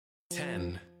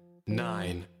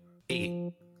9,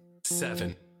 8,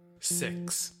 7,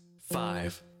 6,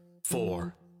 5,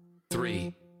 4,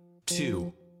 3,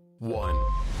 2, 1.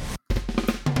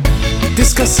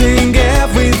 Discussing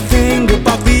everything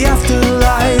about the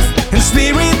afterlife and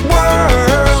spirit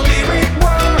world.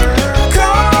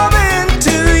 Coming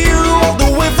to you all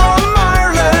the way from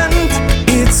Ireland,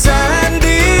 it's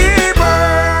Sandie,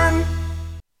 Byrne.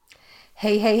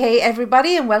 Hey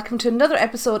everybody, and welcome to another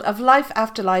episode of Life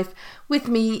After Life with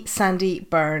me, Sandie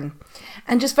Byrne.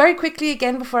 And just very quickly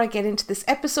again, before I get into this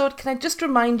episode, can I just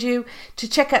remind you to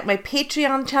check out my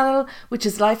Patreon channel, which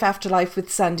is Life After Life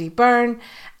with Sandie Byrne.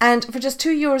 And for just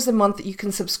 €2 a month, you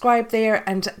can subscribe there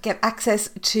and get access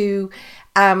to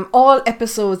all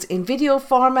episodes in video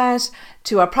format,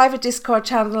 to our private Discord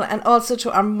channel, and also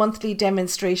to our monthly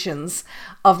demonstrations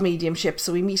of mediumship.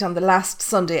 So we meet on the last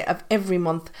Sunday of every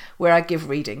month where I give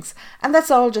readings. And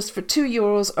that's all just for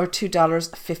 €2 or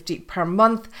 $2.50 per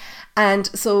month. And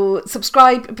so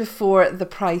subscribe before the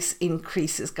price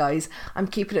increases, guys. I'm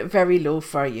keeping it very low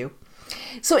for you.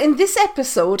 So in this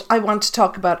episode, I want to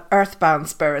talk about earthbound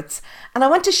spirits, and I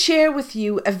want to share with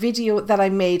you a video that I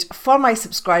made for my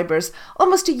subscribers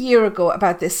almost a year ago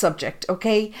about this subject,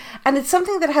 okay? And it's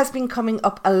something that has been coming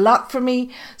up a lot for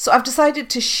me, so I've decided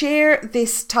to share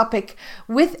this topic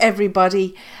with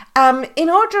everybody in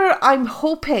order, I'm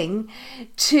hoping,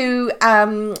 to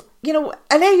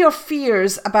allay your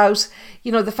fears about,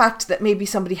 the fact that maybe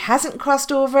somebody hasn't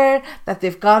crossed over, that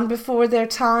they've gone before their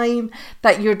time,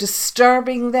 that you're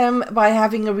disturbing them by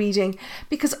having a reading,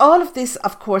 because all of this,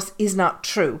 of course, is not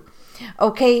true.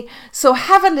 Okay, so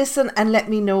have a listen and let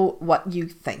me know what you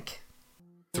think.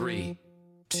 3,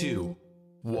 2,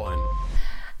 1.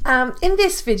 In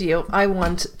this video, I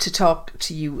want to talk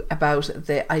to you about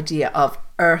the idea of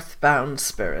earthbound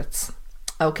spirits.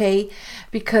 Okay,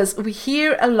 because we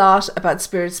hear a lot about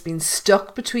spirits being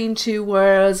stuck between two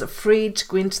worlds, afraid to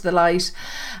go into the light,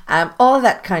 all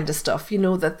that kind of stuff,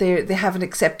 that they haven't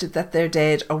accepted that they're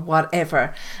dead or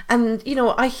whatever. And,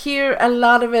 I hear a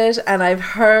lot of it, and I've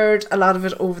heard a lot of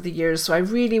it over the years. So I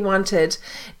really wanted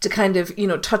to kind of,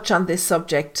 touch on this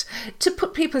subject to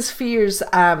put people's fears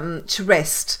to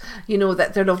rest,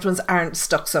 that their loved ones aren't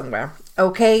stuck somewhere.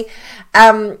 Okay,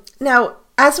 now,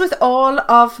 as with all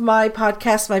of my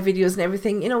podcasts, my videos and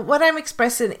everything, what I'm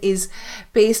expressing is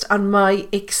based on my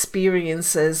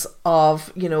experiences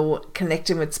of,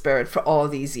 connecting with spirit for all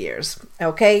these years.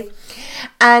 Okay.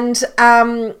 And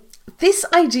this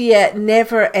idea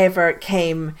never ever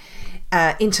came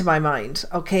into my mind.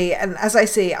 Okay. And as I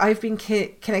say, I've been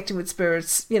connecting with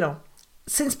spirits,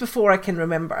 since before I can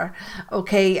remember.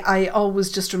 Okay, I always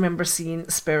just remember seeing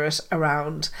spirit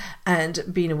around and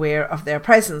being aware of their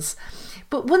presence.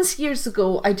 But once years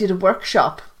ago, I did a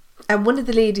workshop, and one of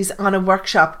the ladies on a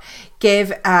workshop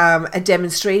gave a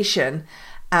demonstration.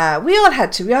 We all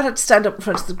had to stand up in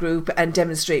front of the group and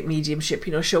demonstrate mediumship,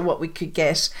 show what we could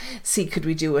get, see could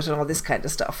we do it, and all this kind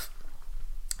of stuff.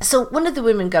 So one of the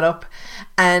women got up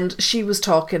and she was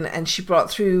talking, and she brought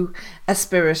through a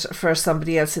spirit for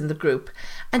somebody else in the group.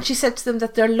 And she said to them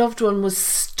that their loved one was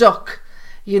stuck,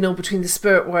 between the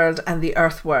spirit world and the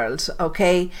earth world,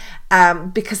 okay,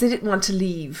 because they didn't want to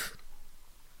leave.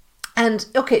 And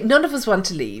okay, none of us want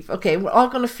to leave. Okay, we're all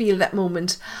going to feel that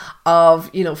moment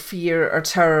of, fear or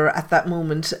terror at that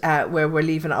moment where we're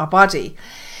leaving our body.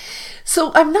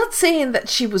 So I'm not saying that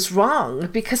she was wrong,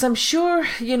 because I'm sure,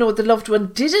 the loved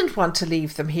one didn't want to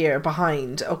leave them here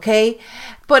behind, okay?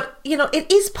 But,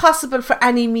 it is possible for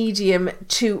any medium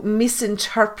to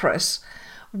misinterpret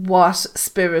what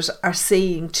spirit are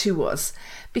saying to us,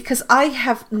 because I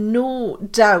have no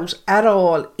doubt at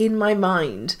all in my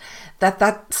mind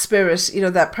that spirit,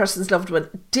 that person's loved one,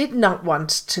 did not want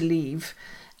to leave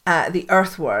the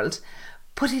earth world.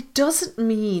 But it doesn't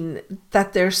mean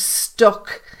that they're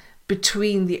stuck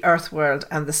between the earth world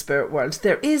and the spirit world.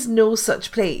 There is no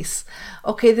such place.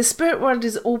 Okay, the spirit world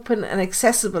is open and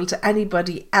accessible to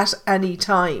anybody at any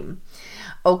time.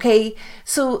 Okay,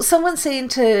 so someone saying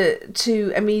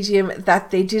to a medium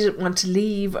that they didn't want to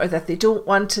leave, or that they don't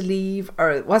want to leave, or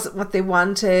it wasn't what they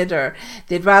wanted, or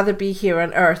they'd rather be here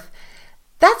on earth,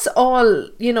 that's all,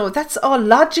 that's all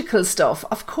logical stuff.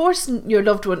 Of course, your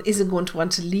loved one isn't going to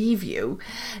want to leave you.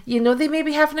 They may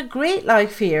be having a great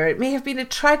life here. It may have been a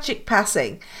tragic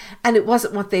passing and it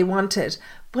wasn't what they wanted,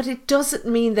 but it doesn't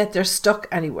mean that they're stuck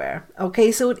anywhere.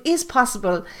 Okay, so it is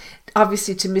possible,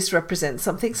 obviously, to misrepresent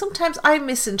something. Sometimes I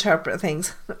misinterpret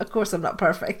things. Of course, I'm not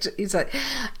perfect.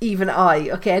 Even I.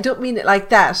 Okay, I don't mean it like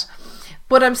that.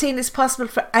 But I'm saying it's possible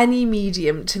for any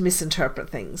medium to misinterpret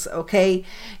things, okay?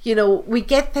 You know, we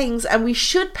get things and we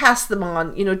should pass them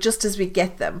on, you know, just as we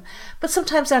get them. But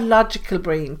sometimes our logical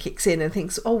brain kicks in and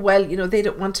thinks, oh, well, you know, they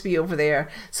don't want to be over there,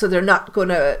 so they're not going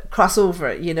to cross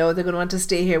over, you know, they're going to want to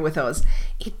stay here with us.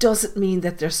 It doesn't mean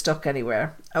that they're stuck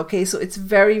anywhere, okay? So it's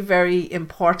very, very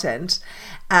important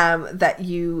that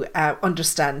you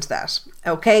understand that,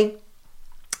 okay?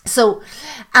 So,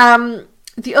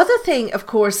 the other thing, of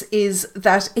course, is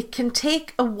that it can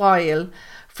take a while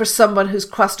for someone who's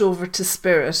crossed over to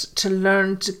spirit to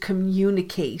learn to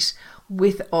communicate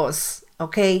with us,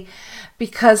 okay?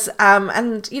 Because,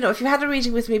 and, you know, if you had a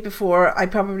reading with me before, I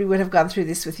probably would have gone through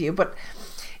this with you. But,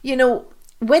 you know,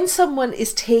 when someone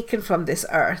is taken from this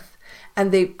earth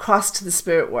and they cross to the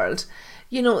spirit world,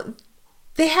 you know,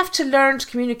 they have to learn to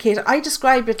communicate. I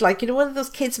describe it like, you know, one of those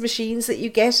kids' machines that you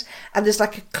get and there's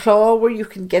like a claw where you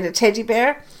can get a teddy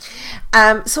bear.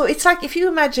 So it's like if you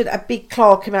imagine a big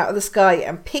claw came out of the sky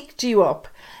and picked you up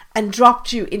and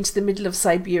dropped you into the middle of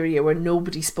Siberia where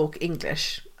nobody spoke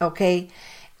English, okay?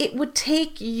 It would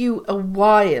take you a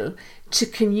while to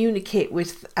communicate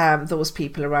with those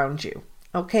people around you.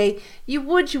 Okay, you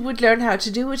would learn how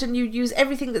to do it, and you'd use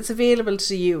everything that's available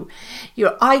to you,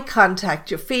 your eye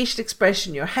contact, your facial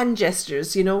expression, your hand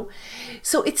gestures, you know.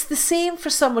 So it's the same for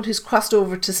someone who's crossed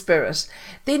over to spirit.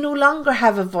 They no longer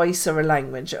have a voice or a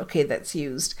language, okay, that's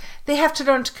used. They have to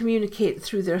learn to communicate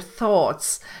through their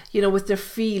thoughts, you know, with their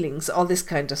feelings, all this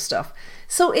kind of stuff.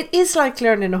 So it is like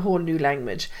learning a whole new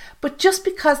language. But just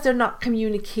because they're not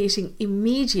communicating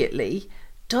immediately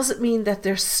doesn't mean that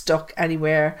they're stuck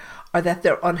anywhere or that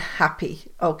they're unhappy,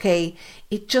 okay?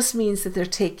 It just means that they're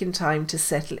taking time to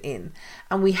settle in,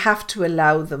 and we have to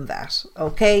allow them that,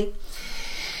 okay?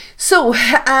 So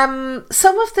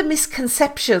some of the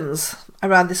misconceptions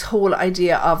around this whole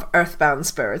idea of earthbound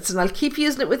spirits, and I'll keep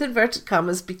using it with inverted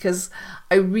commas because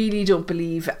I really don't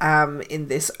believe in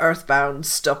this earthbound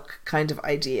stuck kind of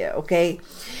idea, okay?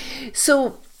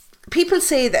 So people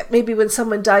say that maybe when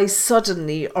someone dies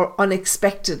suddenly or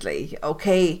unexpectedly,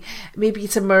 okay, maybe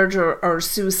it's a murder or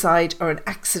suicide or an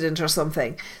accident or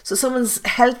something. So someone's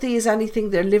healthy as anything,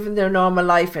 they're living their normal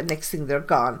life, and next thing they're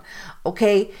gone,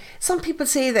 okay? Some people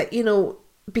say that, you know,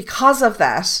 because of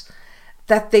that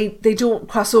they don't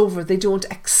cross over, they don't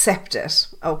accept it,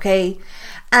 okay?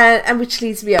 And which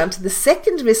leads me on to the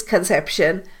second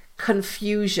misconception,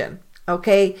 confusion.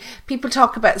 Okay, people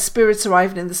talk about spirits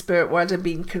arriving in the spirit world and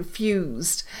being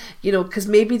confused, you know, because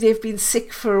maybe they've been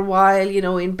sick for a while, you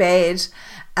know, in bed,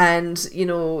 and, you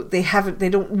know, they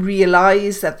don't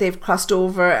realize that they've crossed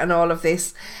over and all of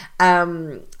this.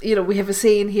 You know, we have a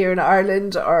saying here in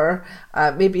Ireland, or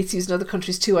maybe it's used in other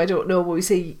countries too, I don't know, where we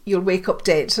say you'll wake up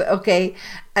dead, okay?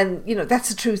 And, you know, that's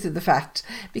the truth of the fact,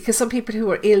 because some people who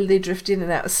are ill, they drift in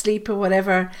and out of sleep or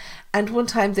whatever, and one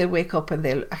time they'll wake up and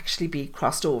they'll actually be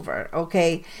crossed over,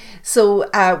 okay? So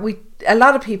a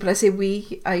lot of people,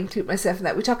 I include myself in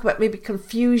that, we talk about maybe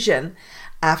confusion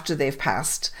after they've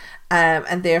passed,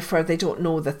 and therefore they don't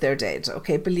know that they're dead,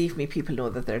 okay? Believe me, people know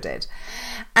that they're dead.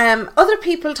 Other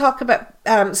people talk about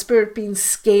spirit being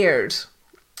scared,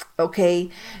 okay?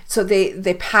 So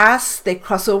they pass, they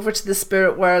cross over to the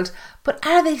spirit world, but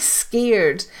are they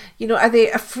scared? You know, are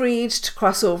they afraid to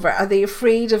cross over? Are they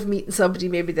afraid of meeting somebody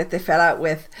maybe that they fell out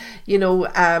with? You know,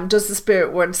 does the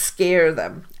spirit world scare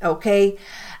them, okay?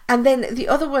 And then the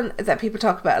other one that people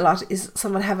talk about a lot is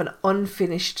someone having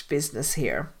unfinished business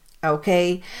here.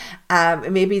 Okay,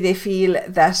 maybe they feel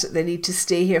that they need to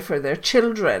stay here for their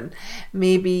children.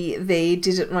 Maybe they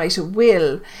didn't write a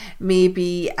will.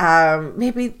 Maybe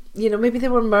they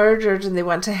were murdered and they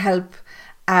want to help,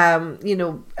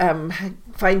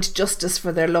 find justice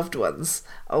for their loved ones.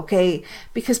 Okay,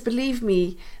 because believe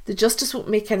me, the justice won't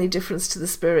make any difference to the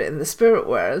spirit in the spirit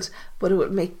world, but it will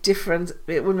make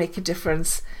a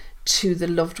difference to the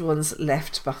loved ones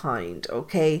left behind.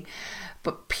 Okay.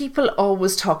 But people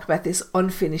always talk about this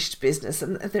unfinished business.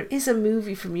 And there is a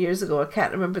movie from years ago, I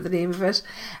can't remember the name of it,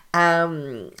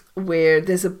 where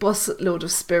there's a bus load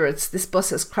of spirits. This bus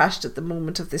has crashed at the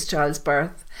moment of this child's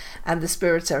birth, and the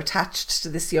spirits are attached to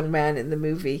this young man in the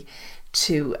movie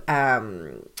to,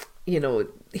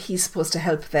 he's supposed to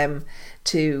help them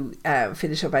to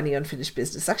finish up any unfinished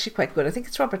business. It's actually quite good. I think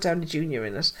it's Robert Downey Jr.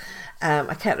 in it.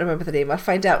 I can't remember the name. I'll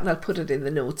find out and I'll put it in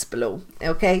the notes below.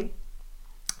 Okay.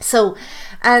 So,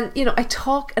 and you know, I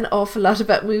talk an awful lot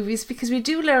about movies because we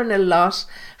do learn a lot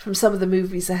from some of the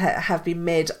movies that have been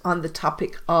made on the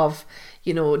topic of,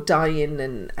 you know, dying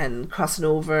and crossing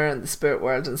over and the spirit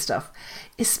world and stuff,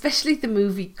 especially the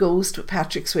movie Ghost with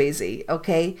Patrick Swayze.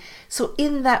 Okay, so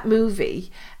in that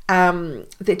movie,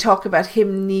 they talk about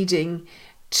him needing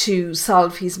to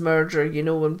solve his murder, you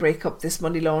know, and break up this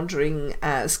money laundering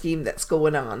scheme that's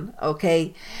going on,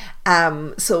 okay?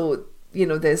 So, you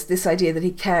know, there's this idea that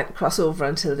he can't cross over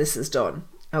until this is done,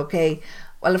 okay?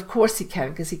 Well, of course he can,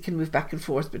 because he can move back and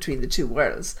forth between the two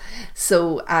worlds.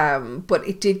 So, but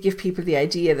it did give people the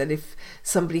idea that if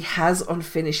somebody has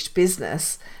unfinished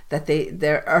business, that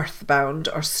they're earthbound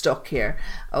or stuck here,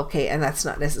 okay? And that's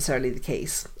not necessarily the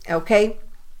case, okay?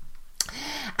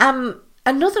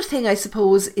 Another thing, I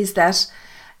suppose, is that,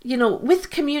 you know,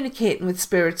 with communicating with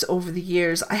spirits over the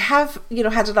years, I have, you know,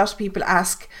 had a lot of people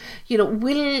ask, you know,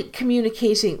 will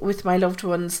communicating with my loved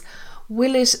ones,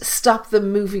 will it stop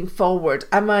them moving forward?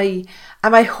 Am I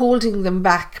holding them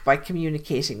back by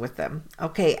communicating with them?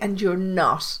 Okay, and you're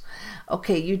not.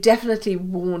 Okay, you definitely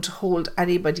won't hold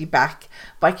anybody back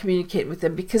by communicating with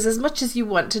them, because as much as you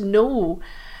want to know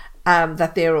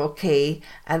that they're okay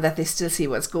and that they still see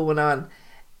what's going on,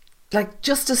 like,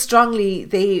 just as strongly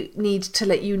they need to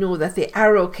let you know that they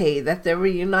are okay, that they're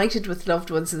reunited with loved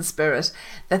ones in spirit,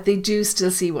 that they do still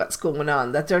see what's going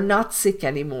on, that they're not sick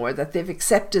anymore, that they've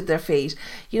accepted their fate.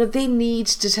 You know, they need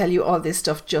to tell you all this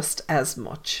stuff just as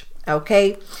much,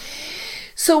 okay?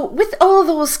 So with all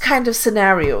those kind of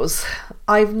scenarios,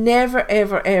 I've never,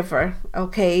 ever, ever,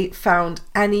 okay, found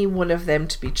any one of them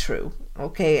to be true.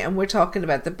 Okay, and we're talking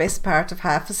about the best part of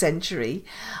half a century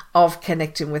of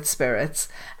connecting with spirits.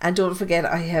 And don't forget,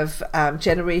 I have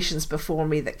generations before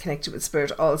me that connected with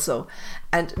spirit also.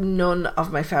 And none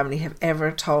of my family have ever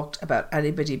talked about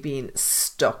anybody being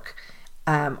stuck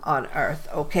on earth.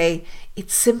 Okay,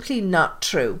 it's simply not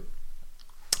true.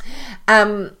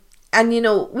 And, you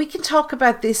know, we can talk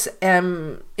about this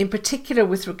in particular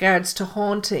with regards to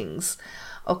hauntings.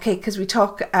 Okay, because we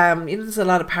talk, you know, there's a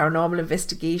lot of paranormal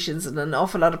investigations and an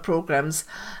awful lot of programs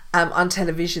on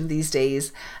television these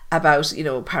days about, you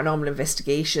know, paranormal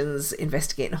investigations,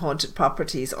 investigating haunted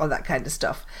properties, all that kind of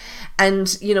stuff.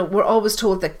 And, you know, we're always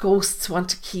told that ghosts want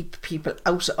to keep people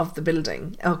out of the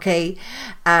building, okay?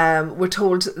 We're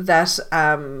told that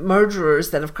murderers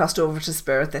that have crossed over to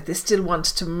spirit, that they still want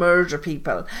to murder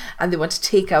people and they want to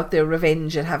take out their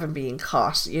revenge at having been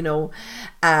caught, you know.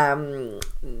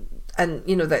 And,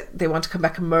 you know, that they want to come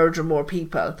back and murder more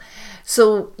people.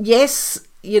 So, yes,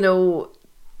 you know,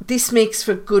 this makes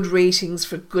for good ratings,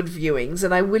 for good viewings.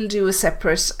 And I will do a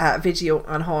separate video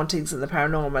on hauntings and the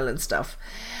paranormal and stuff.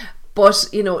 But,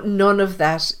 you know, none of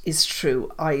that is true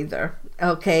either.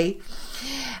 Okay?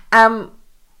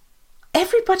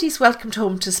 Everybody's welcomed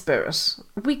home to spirit.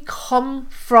 We come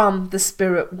from the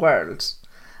spirit world.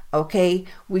 Okay,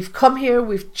 we've come here,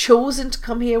 we've chosen to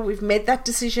come here, we've made that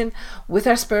decision with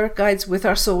our spirit guides, with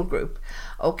our soul group,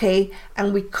 okay,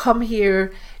 and we come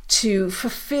here to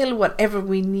fulfill whatever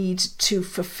we need to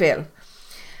fulfill.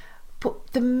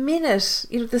 But the minute,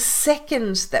 you know, the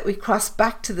second that we cross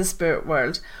back to the spirit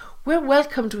world, we're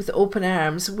welcomed with open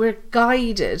arms, we're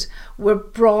guided, we're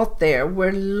brought there,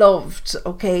 we're loved,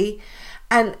 okay,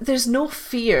 and there's no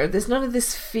fear, there's none of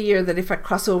this fear that if I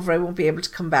cross over I won't be able to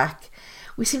come back.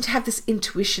 We seem to have this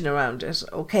intuition around it,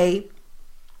 okay?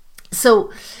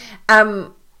 So,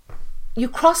 you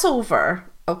cross over,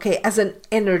 okay, as an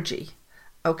energy,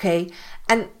 okay?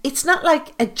 And it's not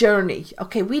like a journey,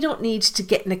 okay? We don't need to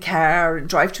get in a car and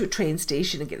drive to a train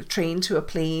station and get a train to a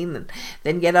plane and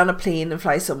then get on a plane and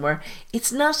fly somewhere.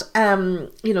 It's not,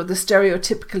 you know, the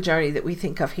stereotypical journey that we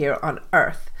think of here on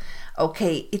Earth,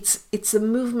 okay? It's a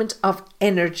movement of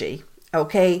energy,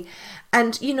 okay?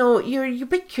 And, you know, you're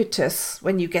ubiquitous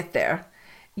when you get there.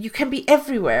 You can be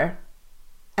everywhere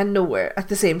and nowhere at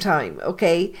the same time,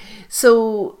 okay?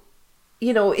 So,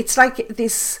 you know, it's like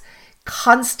this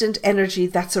constant energy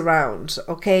that's around,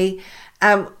 okay?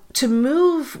 To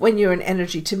move when you're in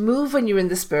energy, to move when you're in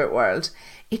the spirit world,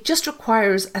 it just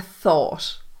requires a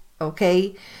thought,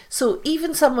 okay? So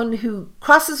even someone who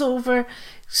crosses over,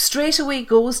 straight away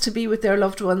goes to be with their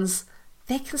loved ones,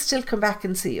 they can still come back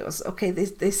and see us, okay? They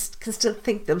can still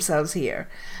think themselves here,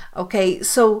 okay?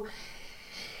 So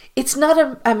it's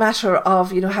not a matter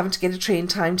of, you know, having to get a train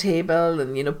timetable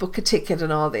and, you know, book a ticket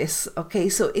and all this, okay?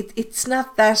 So it's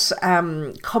not that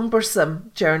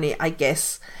cumbersome journey, I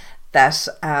guess, that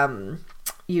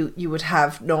you would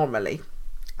have normally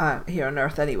here on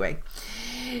Earth anyway.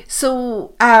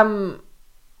 So,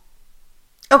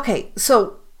 okay,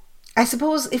 so I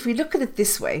suppose if we look at it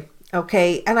this way,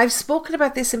 okay, and I've spoken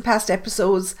about this in past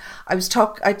episodes. I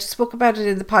spoke about it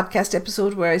in the podcast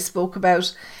episode where I spoke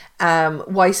about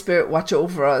why spirit watch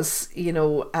over us, you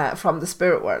know, from the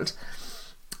spirit world.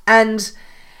 And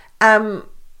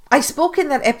I spoke in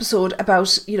that episode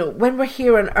about, you know, when we're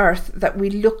here on Earth, that we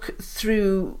look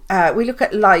through, we look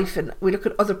at life and we look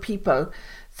at other people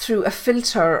through a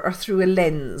filter or through a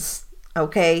lens,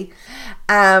 okay?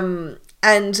 And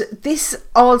this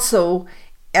also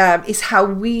is how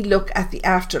we look at the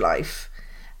afterlife.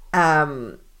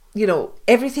 You know,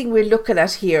 everything we're looking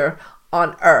at here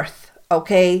on earth,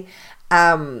 okay?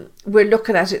 We're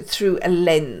looking at it through a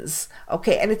lens,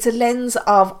 okay? And it's a lens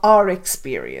of our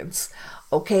experience,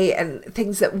 okay? And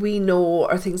things that we know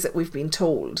or things that we've been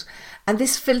told. And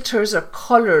this filters or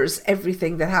colors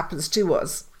everything that happens to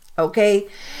us, okay?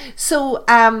 So,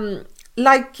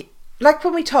 like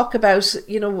when we talk about,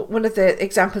 you know, one of the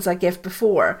examples I gave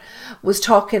before was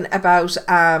talking about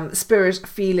spirit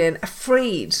feeling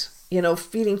afraid, you know,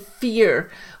 feeling fear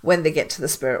when they get to the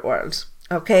spirit world,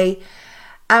 okay?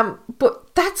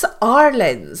 But that's our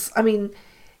lens. I mean,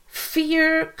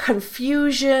 fear,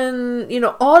 confusion, you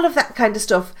know, all of that kind of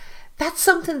stuff, that's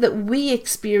something that we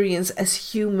experience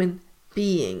as human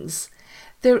beings.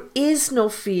 There is no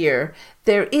fear.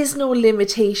 There is no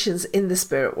limitations in the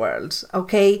spirit world,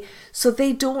 okay? So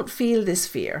they don't feel this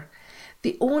fear.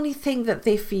 The only thing that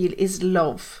they feel is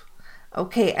love,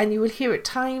 okay? And you will hear it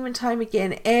time and time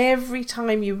again every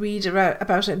time you read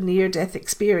about a near-death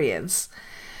experience.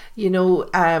 You know,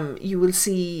 you will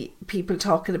see people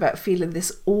talking about feeling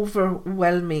this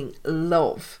overwhelming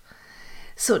love.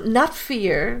 So not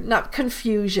fear, not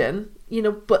confusion, you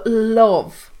know, but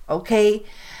love, okay?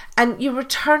 And you're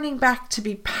returning back to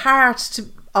be part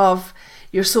of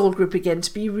your soul group again,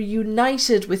 to be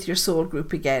reunited with your soul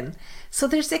group again. So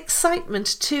there's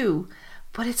excitement too,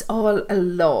 but it's all a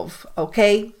love,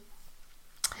 okay?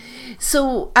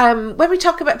 So when we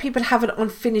talk about people having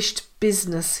unfinished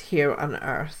business here on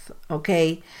earth,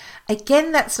 okay,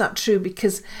 again, that's not true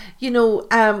because, you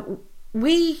know,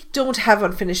 we don't have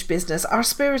unfinished business. Our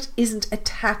spirit isn't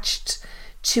attached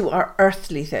to our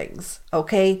earthly things,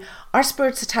 okay? Our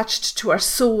spirit's attached to our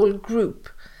soul group,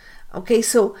 okay?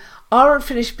 So our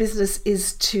unfinished business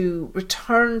is to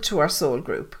return to our soul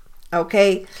group,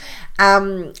 okay?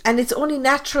 And it's only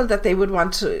natural that they would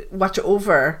want to watch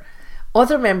over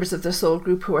other members of the soul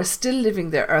group who are still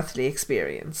living their earthly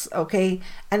experience, okay?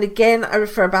 And again, I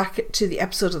refer back to the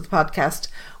episode of the podcast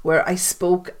where I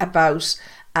spoke about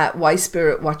why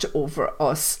spirit watch over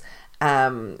us,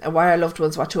 and why our loved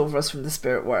ones watch over us from the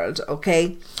spirit world,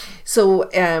 okay? So,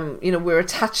 you know, we're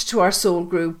attached to our soul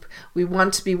group. We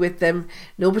want to be with them.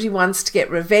 Nobody wants to get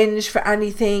revenge for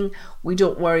anything. We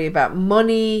don't worry about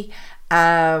money.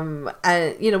 And,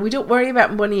 you know, we don't worry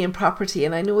about money and property.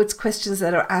 And I know it's questions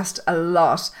that are asked a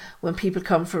lot when people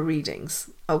come for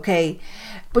readings, okay?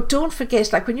 But don't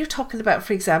forget, like when you're talking about,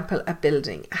 for example, a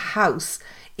building, a house,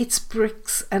 it's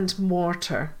bricks and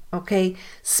mortar, okay?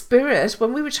 Spirit,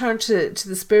 when we return to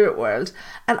the spirit world,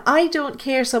 and I don't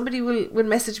care, somebody will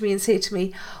message me and say to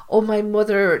me, oh, my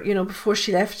mother, you know, before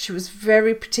she left, she was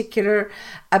very particular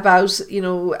about, you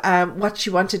know, what she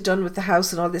wanted done with the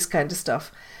house and all this kind of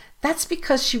stuff. That's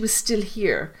because she was still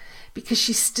here, because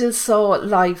she still saw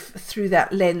life through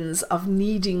that lens of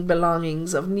needing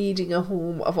belongings, of needing a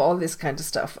home, of all this kind of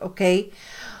stuff, okay?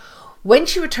 When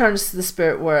she returns to the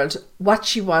spirit world, what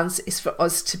she wants is for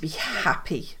us to be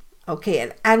happy, okay?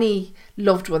 And any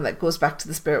loved one that goes back to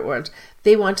the spirit world,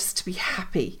 they want us to be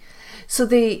happy. So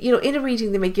they, you know, in a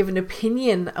reading, they may give an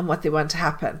opinion on what they want to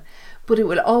happen, but it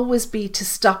will always be to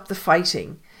stop the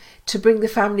fighting, to bring the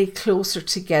family closer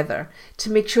together, to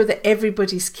make sure that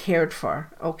everybody's cared for,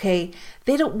 okay?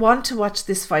 They don't want to watch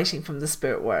this fighting from the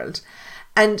spirit world.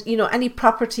 And, you know, any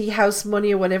property, house,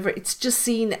 money or whatever, it's just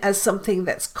seen as something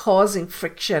that's causing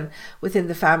friction within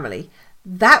the family.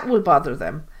 That will bother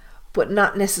them, but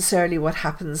not necessarily what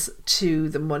happens to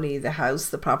the money, the house,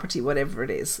 the property, whatever it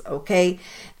is, okay?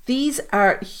 These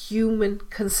are human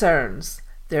concerns.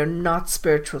 They're not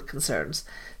spiritual concerns.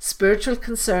 Spiritual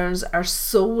concerns are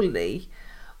solely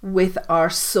with our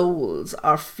souls,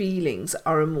 our feelings,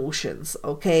 our emotions,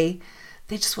 okay?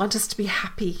 They just want us to be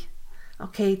happy,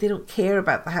 okay? They don't care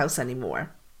about the house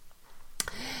anymore.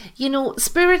 You know,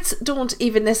 spirits don't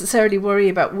even necessarily worry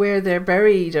about where they're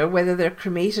buried or whether they're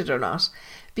cremated or not,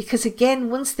 because again,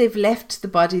 once they've left the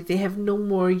body, they have no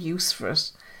more use for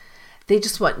it. They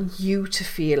just want you to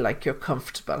feel like you're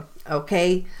comfortable,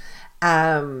 okay?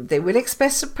 They will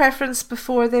express a preference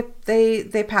before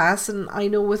they pass, and I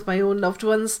know with my own loved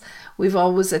ones, we've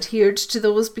always adhered to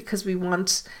those because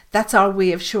that's our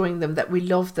way of showing them that we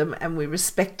love them and we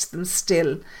respect them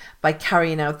still by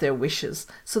carrying out their wishes.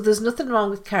 So there's nothing wrong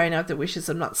with carrying out their wishes,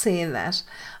 I'm not saying that,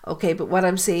 okay, but what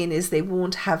I'm saying is they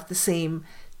won't have the same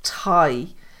tie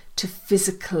to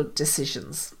physical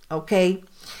decisions, okay?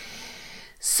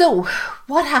 So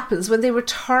what happens when they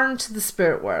return to the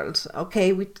spirit world?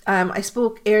 Okay, I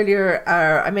spoke earlier,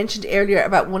 I mentioned earlier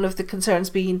about one of the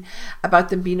concerns being about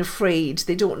them being afraid.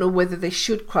 They don't know whether they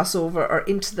should cross over or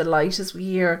into the light, as we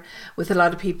hear with a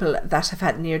lot of people that have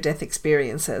had near-death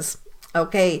experiences.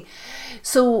 Okay,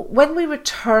 so when we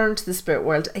return to the spirit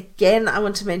world, again, I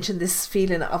want to mention this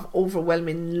feeling of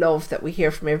overwhelming love that we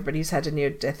hear from everybody who's had a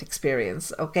near-death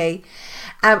experience. Okay,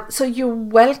 so you're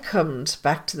welcomed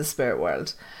back to the spirit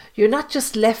world. You're not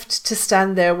just left to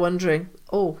stand there wondering,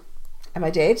 oh, am I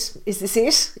dead? Is this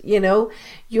it? You know,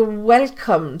 you're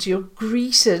welcomed, you're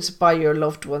greeted by your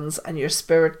loved ones and your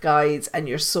spirit guides and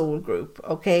your soul group,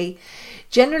 okay?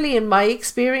 Generally, in my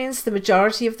experience, the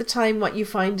majority of the time, what you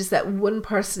find is that one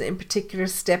person in particular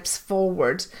steps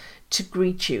forward to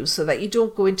greet you so that you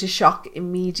don't go into shock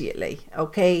immediately,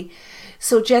 okay?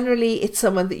 So generally, it's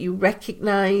someone that you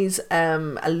recognize,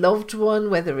 a loved one,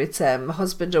 whether it's a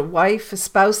husband or wife, a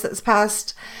spouse that's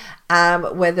passed,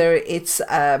 whether it's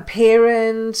a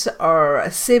parent or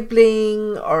a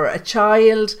sibling or a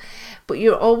child, but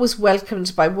you're always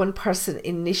welcomed by one person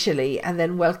initially and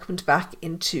then welcomed back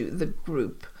into the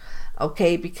group,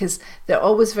 okay? Because they're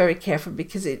always very careful,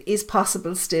 because it is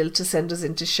possible still to send us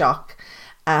into shock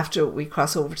after we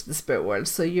cross over to the spirit world.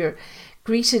 So you're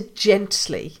greeted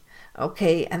gently,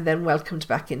 okay, and then welcomed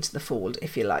back into the fold,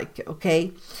 if you like,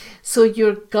 okay? So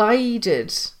you're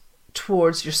guided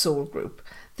towards your soul group.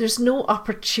 There's no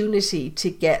opportunity to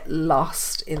get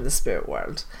lost in the spirit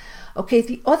world. Okay,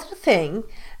 the other thing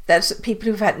that people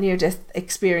who've had near-death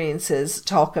experiences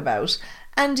talk about,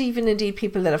 and even indeed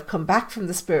people that have come back from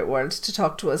the spirit world to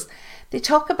talk to us, they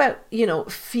talk about, you know,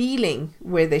 feeling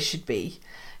where they should be.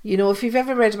 You know, if you've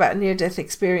ever read about a near-death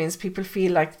experience, people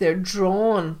feel like they're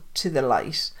drawn to the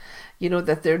light, you know,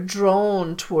 that they're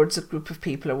drawn towards a group of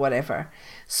people or whatever.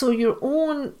 So your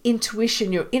own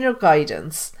intuition, your inner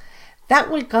guidance, that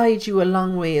will guide you a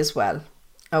long way as well,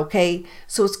 okay?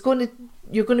 So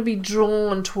you're going to be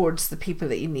drawn towards the people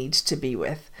that you need to be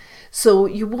with. So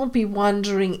you won't be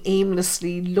wandering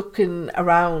aimlessly looking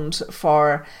around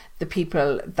for the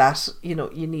people that, you know,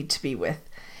 you need to be with.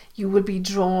 You will be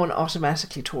drawn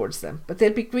automatically towards them, but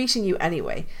they'll be greeting you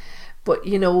anyway. But,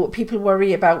 you know, people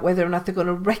worry about whether or not they're going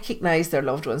to recognize their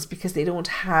loved ones because they don't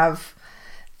have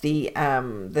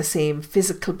the same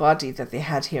physical body that they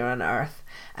had here on earth.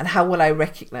 And how will I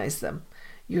recognize them?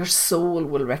 Your soul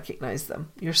will recognize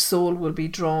them. Your soul will be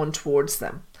drawn towards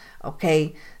them.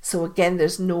 Okay, so again,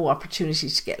 there's no opportunity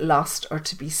to get lost or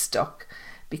to be stuck,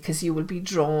 because you will be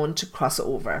drawn to cross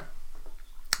over.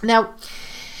 Now,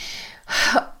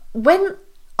 when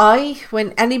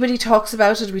anybody talks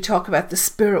about it, we talk about the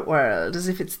spirit world as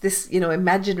if it's this, you know,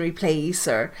 imaginary place,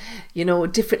 or, you know,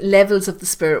 different levels of the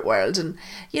spirit world. And,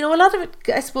 you know, a lot of it,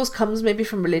 I suppose, comes maybe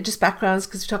from religious backgrounds,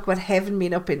 because we talk about heaven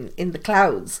being up in the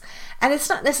clouds. And it's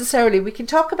not necessarily, we can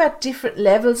talk about different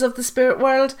levels of the spirit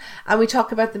world, and we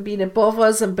talk about them being above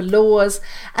us and below us.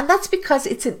 And that's because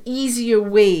it's an easier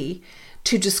way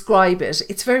to describe it.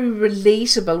 It's very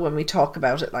relatable when we talk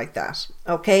about it like that,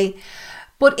 okay?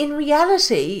 But in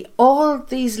reality, all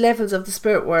these levels of the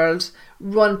spirit world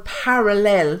run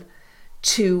parallel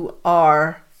to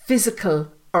our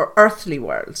physical or earthly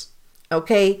world,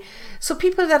 okay? So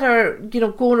people that are, you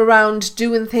know, going around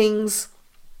doing things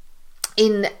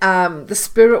in the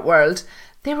spirit world,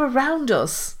 they're around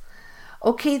us,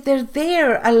 okay? They're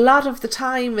there a lot of the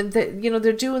time, and you know,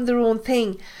 they're doing their own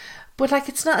thing. But like,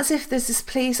 it's not as if there's this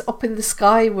place up in the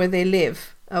sky where they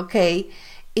live, okay?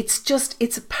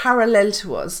 It's parallel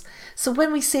to us. So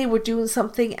when we say we're doing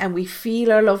something and we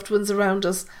feel our loved ones around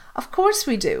us, of course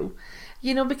we do,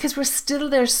 you know, because we're still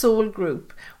their soul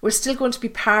group. We're still going to be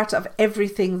part of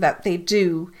everything that they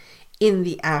do in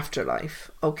the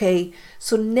afterlife, okay?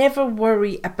 So never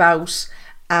worry about,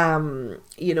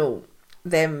 you know,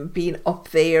 them being up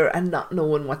there and not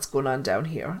knowing what's going on down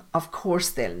here. Of course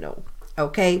they'll know,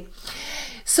 okay?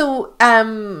 So,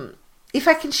 if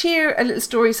I can share a little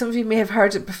story, some of you may have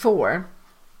heard it before,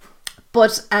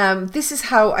 but this is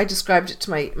how I described it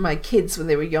to my kids when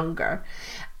they were younger,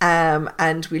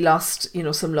 and we lost, you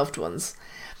know, some loved ones.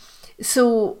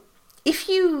 So if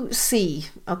you see,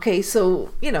 okay, so,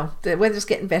 you know, the weather's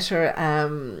getting better.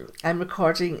 I'm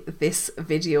recording this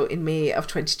video in May of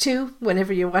 22,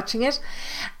 whenever you're watching it.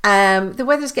 The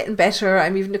weather's getting better.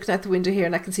 I'm even looking out the window here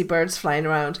and I can see birds flying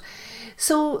around.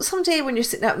 So someday when you're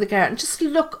sitting out in the garden, just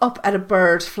look up at a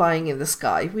bird flying in the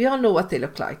sky. We all know what they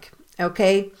look like,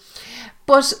 okay?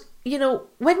 But, you know,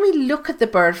 when we look at the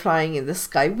bird flying in the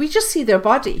sky, we just see their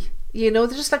body. You know,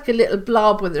 they're just like a little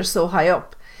blob when they're so high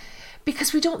up,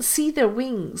 because we don't see their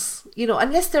wings, you know,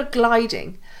 unless they're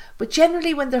gliding. But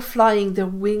generally when they're flying, their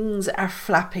wings are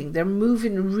flapping. They're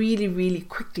moving really, really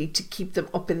quickly to keep them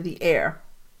up in the air.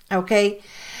 Okay?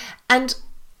 And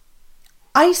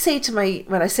I say to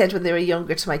when I said when they were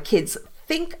younger to my kids,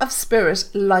 think of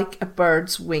spirit like a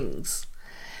bird's wings.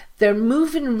 They're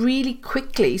moving really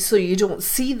quickly so you don't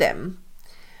see them,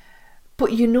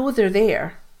 but you know they're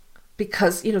there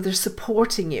because, you know, they're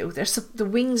supporting you. The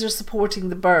wings are supporting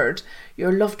the bird.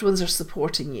 Your loved ones are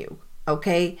supporting you.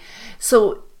 Okay?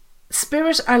 So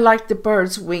spirits are like the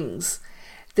bird's wings.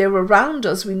 They're around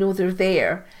us. We know they're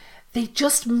there. They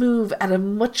just move at a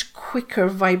much quicker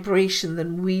vibration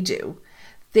than we do.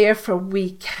 Therefore,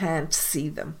 we can't see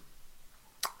them.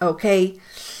 Okay?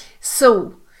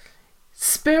 So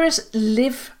spirits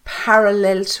live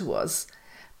parallel to us,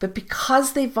 but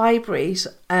because they vibrate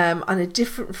on a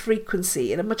different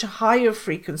frequency, in a much higher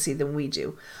frequency than we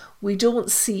do, we don't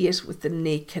see it with the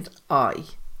naked eye.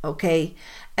 Okay?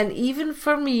 And even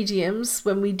for mediums,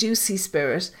 when we do see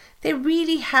spirit, they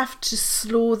really have to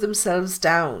slow themselves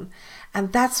down.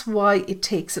 And that's why it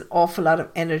takes an awful lot of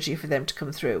energy for them to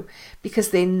come through, because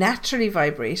they naturally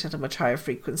vibrate at a much higher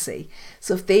frequency.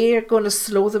 So if they are going to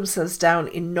slow themselves down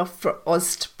enough for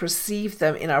us to perceive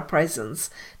them in our presence,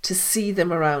 to see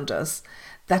them around us,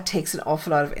 that takes an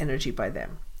awful lot of energy by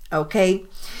them. Okay?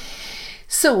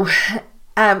 So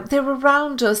they're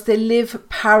around us, they live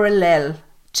parallel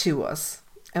to us.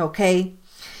 Okay?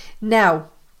 Now,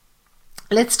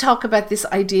 let's talk about this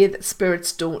idea that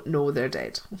spirits don't know they're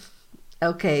dead.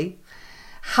 Okay,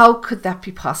 how could that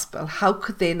be possible? How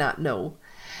could they not know?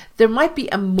 There might be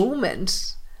a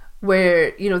moment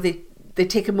where, you know, they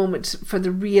take a moment for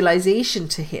the realization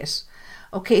to hit.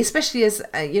 Okay, especially as,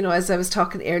 you know, as I was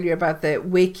talking earlier about the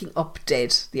waking up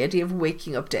dead, the idea of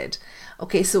waking up dead.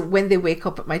 Okay, so when they wake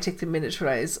up, it might take them a minute to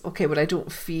realize, okay, well, I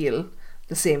don't feel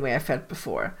the same way I felt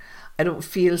before. I don't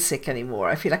feel sick anymore.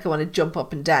 I feel like I want to jump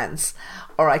up and dance.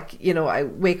 Or I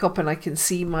wake up and I can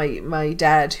see my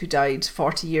dad who died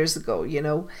 40 years ago, you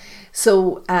know.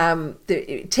 So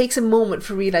it takes a moment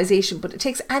for realization, but it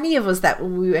takes any of us that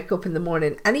when we wake up in the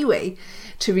morning anyway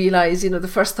to realize, you know, the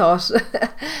first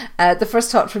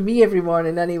thought for me every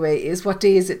morning anyway is, what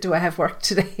day is it? Do I have work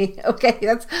today? Okay,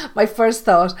 that's my first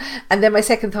thought. And then my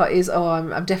second thought is, oh,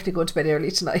 I'm definitely going to bed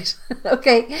early tonight.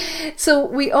 Okay, so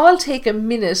we all take a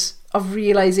minute of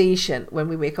realization when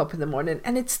we wake up in the morning,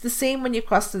 and it's the same when you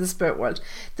cross to the spirit world.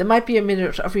 There might be a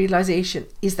minute of realization.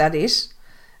 Is that it?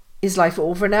 Is life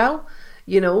over now?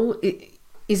 You know,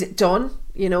 is it done?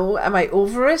 You know, am I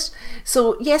over it?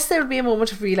 So yes, there'll be a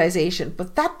moment of realization,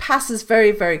 but that passes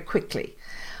very, very quickly.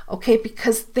 Okay,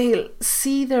 because they'll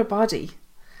see their body.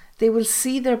 They will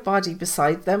see their body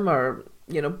beside them, or,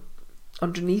 you know,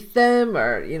 underneath them,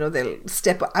 or, you know, they'll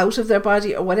step out of their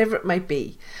body or whatever it might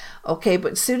be. Okay,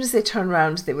 but as soon as they turn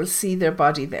around, they will see their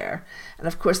body there. And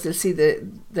of course, they'll see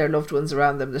their loved ones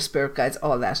around them, their spirit guides,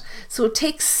 all that. So it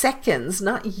takes seconds,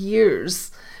 not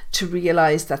years, to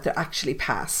realize that they're actually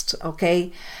passed.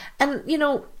 Okay, and, you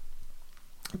know,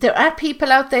 there are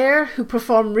people out there who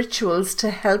perform rituals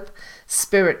to help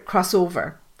spirit cross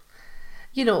over.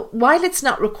 You know, while it's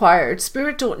not required,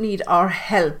 spirit don't need our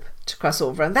help to cross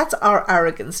over, and that's our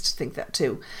arrogance to think that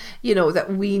too, you know,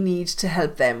 that we need to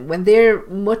help them when they're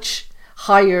much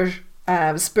higher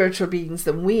spiritual beings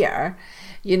than we are,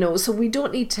 you know, so we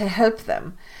don't need to help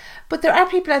them. But there are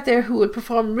people out there who will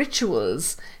perform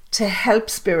rituals to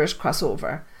help spirit cross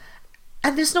over,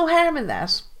 and there's no harm in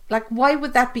that. Like, why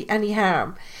would that be any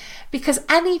harm? Because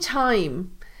any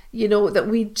time, you know, that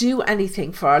we do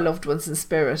anything for our loved ones in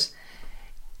spirit,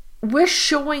 we're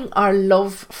showing our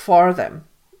love for them.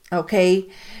 Okay,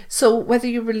 so whether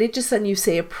you're religious and you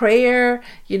say a prayer,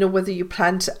 you know, whether you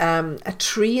plant a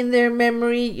tree in their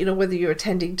memory, you know, whether you're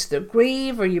attending to their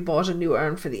grave or you bought a new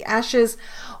urn for the ashes,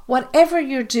 whatever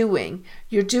you're doing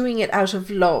it out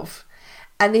of love.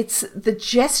 And it's the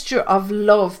gesture of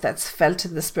love that's felt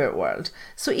in the spirit world.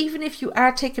 So even if you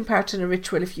are taking part in a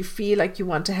ritual, if you feel like you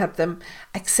want to help them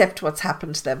accept what's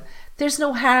happened to them, there's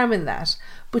no harm in that.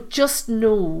 But just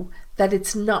know that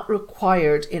it's not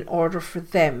required in order for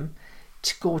them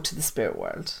to go to the spirit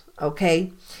world.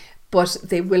 Okay? But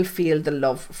they will feel the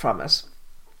love from it.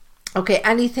 Okay?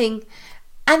 Anything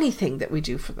that we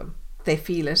do for them, they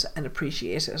feel it and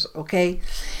appreciate it. Okay?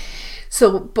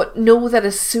 So, but know that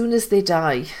as soon as they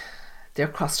die, they're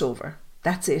crossed over.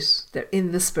 That's it. They're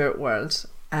in the spirit world.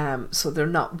 So they're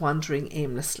not wandering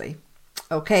aimlessly.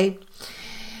 Okay?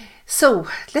 So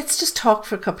let's just talk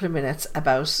for a couple of minutes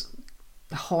about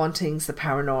the hauntings, the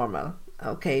paranormal.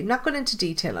 Okay? I'm not going into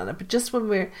detail on it, but just when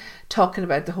we're talking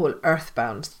about the whole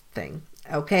earthbound thing.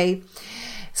 Okay?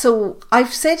 So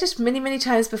I've said it many, many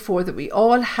times before that we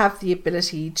all have the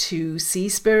ability to see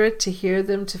spirit, to hear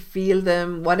them, to feel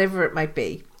them, whatever it might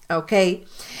be. Okay.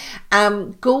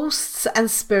 Ghosts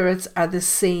and spirits are the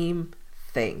same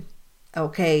thing.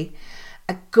 Okay.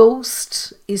 A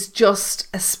ghost is just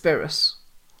a spirit,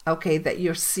 okay, that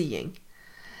you're seeing.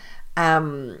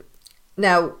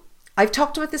 Now, I've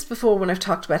talked about this before when I've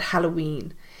talked about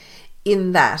Halloween,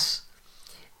 in that,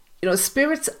 you know,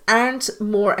 spirits aren't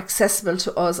more accessible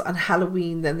to us on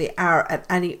Halloween than they are at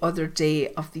any other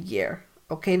day of the year.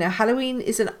 Okay, now Halloween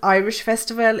is an Irish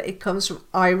festival. It comes from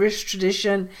Irish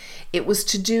tradition. It was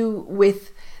to do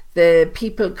with the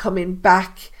people coming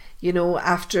back, you know,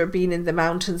 after being in the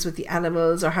mountains with the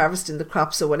animals or harvesting the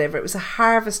crops or whatever. It was a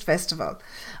harvest festival.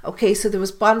 Okay, so there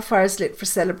was bonfires lit for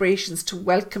celebrations to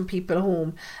welcome people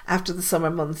home after the summer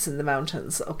months in the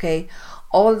mountains. Okay,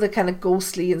 all the kind of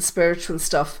ghostly and spiritual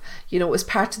stuff, you know, was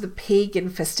part of the pagan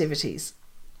festivities.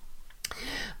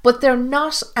 But they're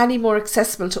not any more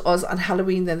accessible to us on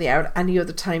Halloween than they are at any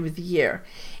other time of the year.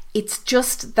 It's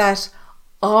just that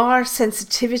our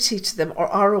sensitivity to them, or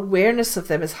our awareness of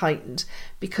them, is heightened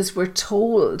because we're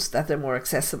told that they're more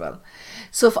accessible.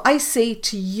 So if I say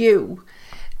to you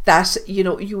that, you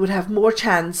know, you would have more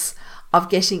chance of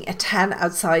getting a tan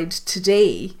outside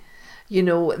today, you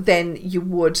know, than you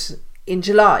would in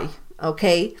July,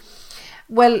 okay?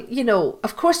 Well, you know,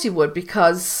 of course you would,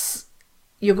 because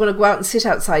you're going to go out and sit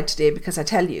outside today because I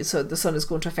tell you, so the sun is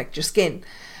going to affect your skin.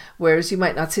 Whereas you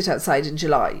might not sit outside in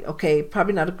July, okay?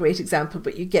 Probably not a great example,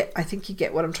 but I think you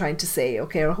get what I'm trying to say,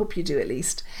 okay? Or I hope you do at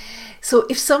least. So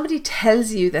if somebody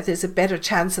tells you that there's a better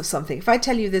chance of something, if I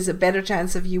tell you there's a better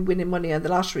chance of you winning money on the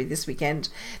lottery this weekend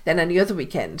than any other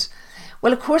weekend,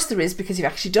 well, of course there is, because you've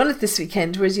actually done it this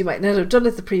weekend, whereas you might not have done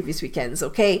it the previous weekends,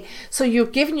 okay? So you're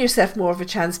giving yourself more of a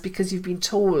chance because you've been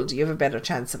told you have a better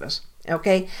chance of it,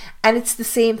 okay? And it's the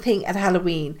same thing at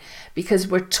Halloween, because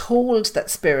we're told that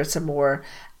spirits are more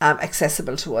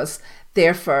accessible to us.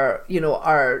 Therefore, you know,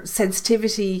 our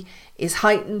sensitivity is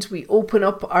heightened. We open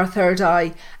up our third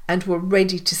eye and we're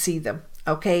ready to see them,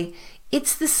 okay?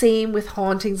 It's the same with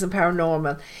hauntings and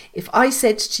paranormal. If I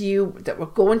said to you that we're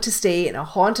going to stay in a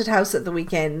haunted house at the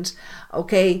weekend,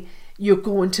 okay, you're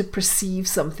going to perceive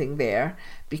something there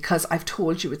because I've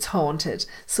told you it's haunted.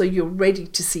 So you're ready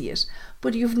to see it.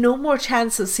 But you've no more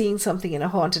chance of seeing something in a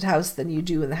haunted house than you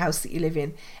do in the house that you live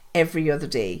in every other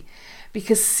day.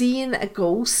 Because seeing a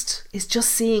ghost is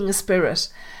just seeing a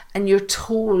spirit, and you're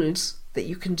told that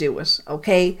you can do it,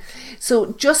 okay?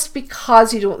 So just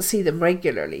because you don't see them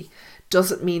regularly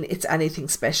doesn't mean it's anything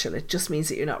special. It just means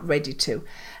that you're not ready to.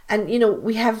 And, you know,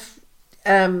 we have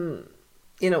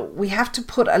to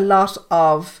put a lot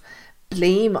of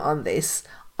blame on this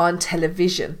on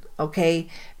television, okay?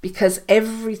 Because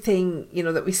everything, you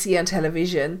know, that we see on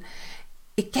television,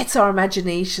 it gets our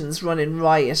imaginations running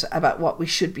riot about what we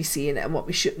should be seeing and what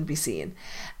we shouldn't be seeing.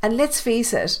 And let's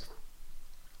face it,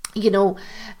 you know,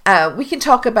 we can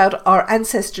talk about our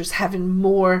ancestors having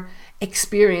more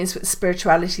experience with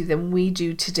spirituality than we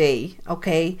do today,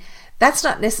 okay? That's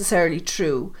not necessarily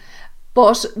true,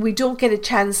 but we don't get a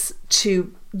chance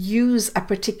to use a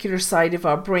particular side of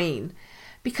our brain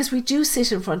because we do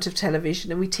sit in front of television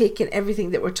and we take in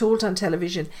everything that we're told on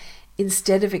television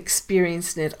instead of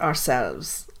experiencing it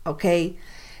ourselves, okay?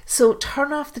 So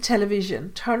turn off the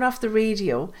television, turn off the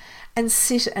radio, and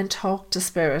sit and talk to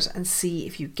spirit and see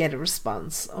if you get a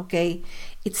response, okay?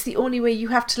 It's the only way. You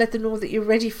have to let them know that you're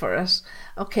ready for it,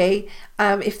 okay?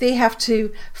 If they have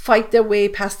to fight their way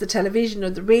past the television or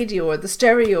the radio or the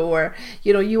stereo or,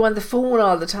 you know, you on the phone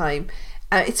all the time,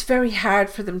 it's very hard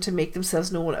for them to make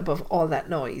themselves known above all that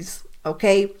noise,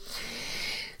 okay?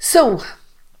 So,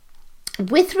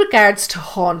 with regards to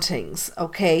hauntings,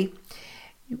 okay,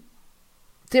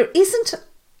 there isn't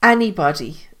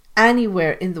anybody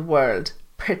anywhere in the world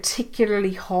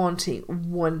particularly haunting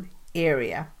one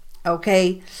area,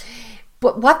 okay?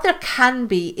 But what there can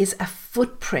be is a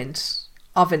footprint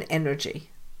of an energy,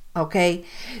 okay?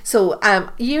 So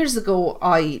years ago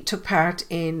I took part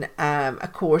in a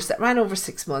course that ran over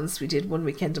 6 months. We did 1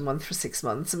 weekend a month for 6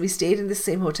 months, and we stayed in the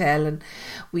same hotel, and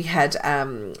we had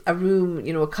a room,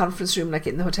 you know, a conference room like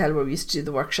in the hotel where we used to do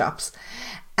the workshops.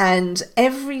 And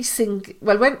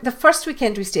when the first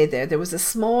weekend we stayed there was a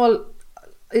small,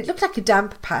 it looked like a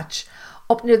damp patch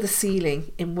up near the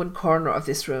ceiling in one corner of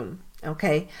this room,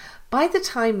 okay? By the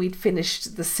time we'd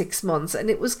finished the 6 months, and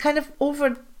it was kind of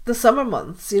over the summer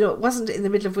months, you know, it wasn't in the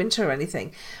middle of winter or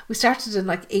anything. We started in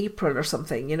like April or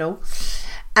something, you know,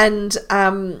 and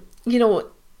you know,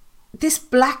 this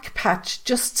black patch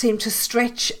just seemed to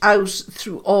stretch out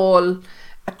through all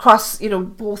across, you know,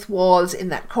 both walls in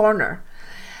that corner.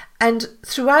 And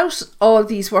throughout all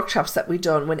these workshops that we've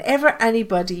done, whenever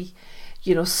anybody,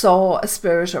 you know, saw a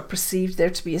spirit or perceived there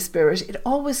to be a spirit, it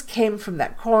always came from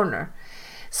that corner.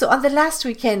 So on the last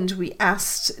weekend, we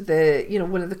asked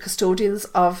one of the custodians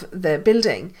of the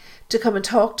building to come and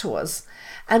talk to us.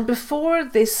 And before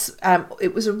this,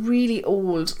 it was a really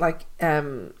old,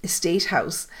 estate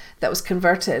house that was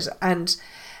converted. And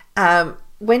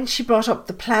when she brought up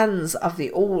the plans of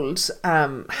the old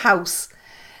house,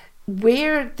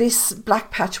 where this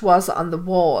black patch was on the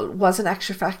wall was in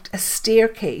actual fact a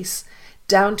staircase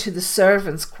down to the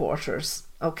servants' quarters.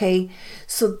 Okay,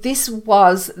 so this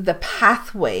was the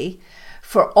pathway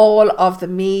for all of the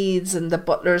maids and the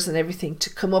butlers and everything to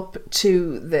come up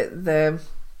to the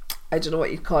I don't know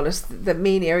what you'd call it, the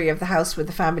main area of the house where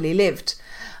the family lived.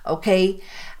 Okay,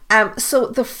 so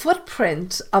the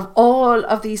footprint of all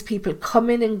of these people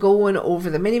coming and going over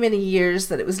the many, many years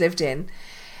that it was lived in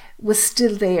was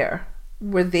still there.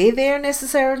 Were they there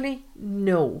necessarily?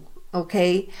 No.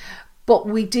 Okay, but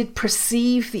we did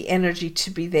perceive the energy to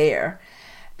be there,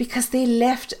 because they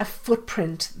left a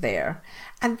footprint there.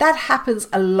 And that happens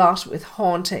a lot with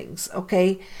hauntings,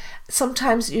 okay?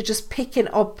 Sometimes you're just picking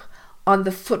up on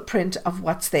the footprint of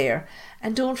what's there.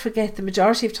 And don't forget, the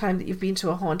majority of time that you've been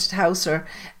to a haunted house or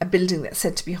a building that's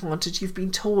said to be haunted, you've been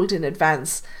told in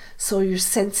advance. So your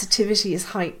sensitivity is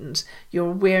heightened, your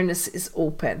awareness is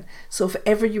open. So if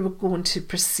ever you were going to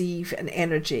perceive an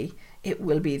energy, it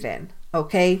will be then,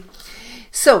 okay?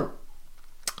 So,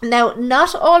 now,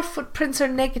 not all footprints are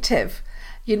negative,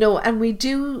 you know, and we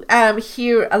do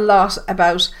hear a lot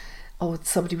about, oh,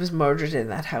 somebody was murdered in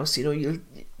that house, you know,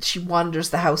 she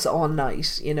wanders the house all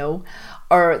night, you know.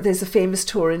 Or there's a famous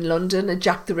tour in London, a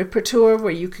Jack the Ripper tour,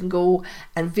 where you can go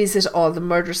and visit all the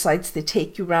murder sites. They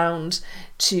take you round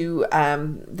to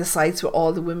the sites where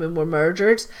all the women were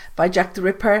murdered by Jack the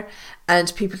Ripper,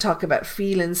 and people talk about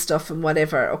feeling stuff and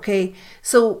whatever, okay?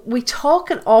 So we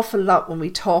talk an awful lot when we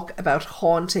talk about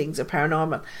hauntings or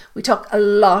paranormal. We talk a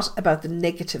lot about the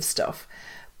negative stuff,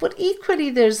 but equally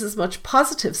there's as much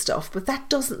positive stuff, but that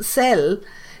doesn't sell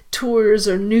tours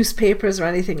or newspapers or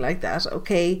anything like that,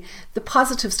 okay? The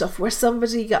positive stuff, where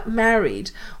somebody got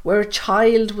married, where a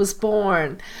child was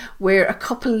born, where a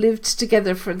couple lived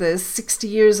together for the 60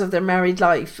 years of their married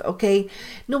life, okay?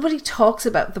 Nobody talks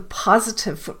about the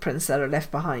positive footprints that are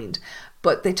left behind,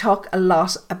 but they talk a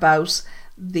lot about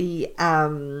the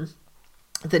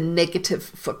negative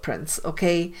footprints,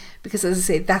 okay? Because as I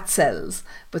say, that sells,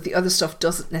 but the other stuff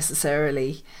doesn't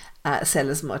necessarily sell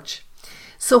as much.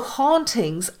 So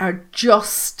hauntings are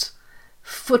just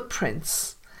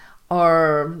footprints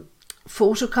or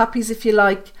photocopies, if you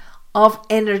like, of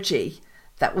energy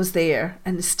that was there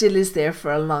and still is there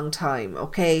for a long time,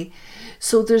 okay?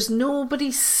 So there's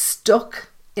nobody stuck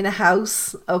in a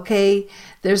house, okay?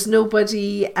 There's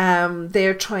nobody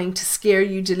there trying to scare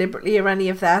you deliberately or any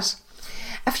of that.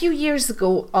 A few years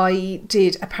ago, I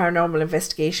did a paranormal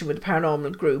investigation with a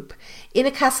paranormal group in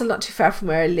a castle not too far from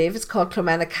where I live. It's called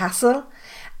Clomana Castle.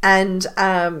 And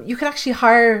you can actually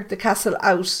hire the castle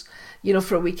out, you know,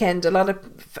 for a weekend. A lot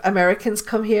of Americans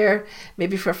come here,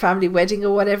 maybe for a family wedding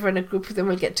or whatever, and a group of them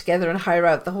will get together and hire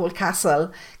out the whole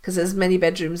castle because there's many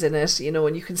bedrooms in it, you know,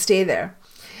 and you can stay there.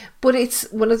 But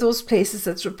it's one of those places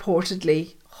that's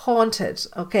reportedly haunted,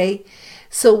 okay?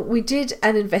 So we did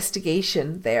an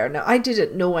investigation there. Now, I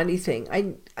didn't know anything.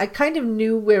 I kind of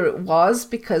knew where it was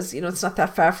because, you know, it's not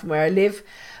that far from where I live.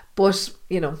 But,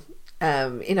 you know,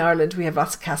 in Ireland, we have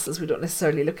lots of castles. We don't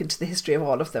necessarily look into the history of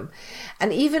all of them.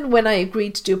 And even when I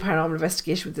agreed to do a paranormal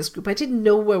investigation with this group, I didn't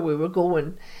know where we were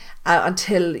going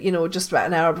until, you know, just about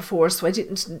an hour before. So I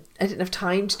didn't have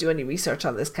time to do any research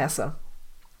on this castle.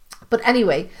 But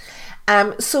anyway,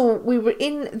 so we were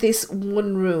in this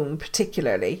one room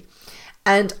particularly,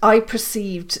 and I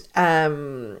perceived,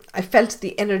 I felt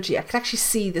the energy. I could actually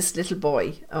see this little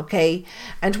boy, okay?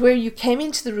 And where you came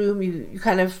into the room, you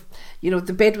kind of, you know,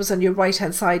 the bed was on your right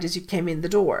hand side as you came in the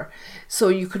door. So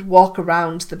you could walk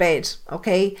around the bed,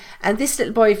 okay? And this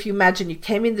little boy, if you imagine, you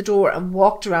came in the door and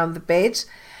walked around the bed,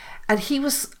 and he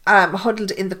was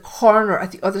huddled in the corner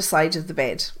at the other side of the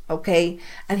bed, okay?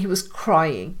 And he was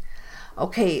crying.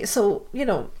 Okay, so, you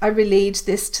know, I relayed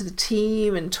this to the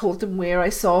team and told them where I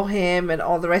saw him and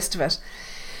all the rest of it.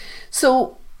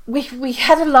 So we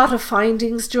had a lot of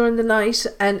findings during the night,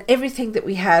 and everything that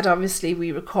we had, obviously,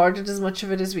 we recorded as much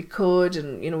of it as we could,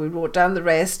 and, you know, we wrote down the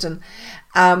rest. And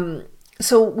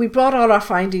so we brought all our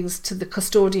findings to the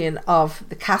custodian of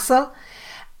the castle,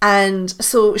 and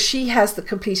so she has the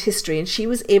complete history, and she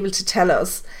was able to tell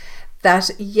us that,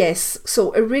 yes,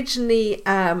 so originally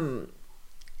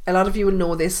a lot of you will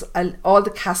know this, all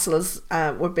the castles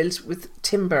were built with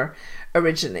timber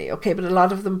originally, okay, but a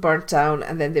lot of them burnt down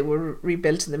and then they were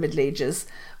rebuilt in the Middle Ages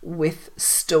with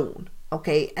stone,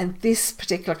 okay, and this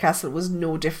particular castle was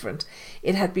no different.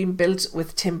 It had been built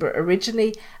with timber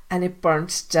originally and it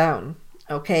burnt down,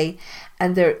 okay,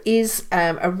 and there is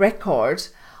a record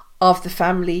of the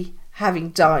family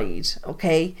having died,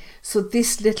 okay, so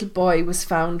this little boy was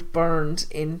found burned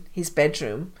in his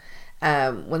bedroom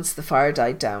once the fire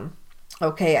died down,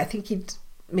 okay. I think he'd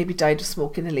maybe died of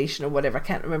smoke inhalation or whatever, I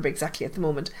can't remember exactly at the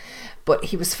moment, but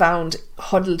he was found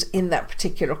huddled in that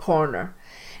particular corner.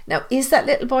 Now, is that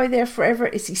little boy there forever?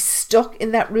 Is he stuck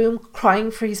in that room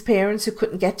crying for his parents who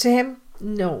couldn't get to him?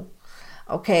 No,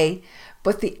 okay,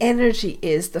 but the energy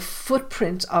is, the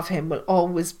footprint of him will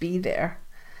always be there,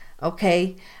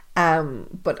 okay.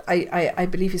 But I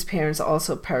believe his parents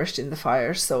also perished in the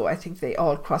fire, so I think they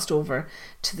all crossed over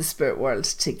to the spirit world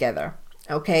together,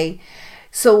 okay.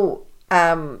 So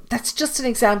that's just an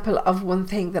example of one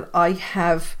thing that I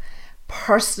have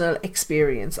personal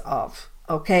experience of,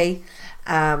 okay.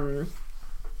 But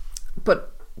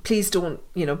please don't,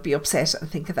 be upset and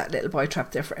think of that little boy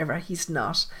trapped there forever. He's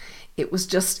not. It was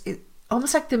just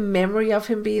almost like the memory of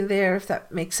him being there, if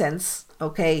that makes sense,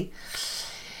 okay.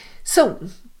 So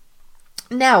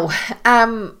now,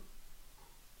 I'm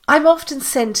often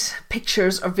sent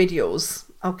pictures or videos,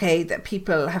 okay, that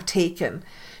people have taken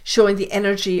showing the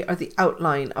energy or the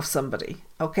outline of somebody,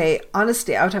 okay.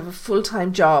 Honestly, I would have a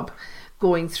full-time job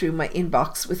going through my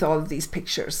inbox with all of these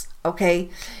pictures, okay.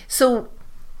 So,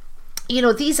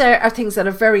 these are things that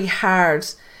are very hard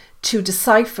to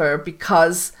decipher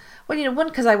because, well, one,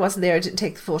 because I wasn't there, I didn't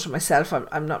take the photo myself.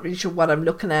 I'm not really sure what I'm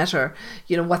looking at, or,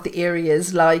 what the area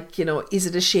is like, is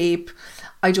it a shape?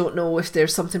 I don't know if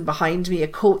there's something behind me, a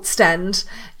coat stand,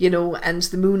 and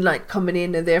the moonlight coming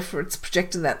in and therefore it's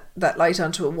projecting that light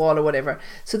onto a wall or whatever.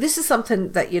 So this is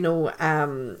something that,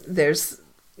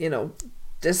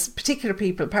 there's particular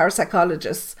people,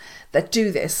 parapsychologists, that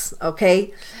do this,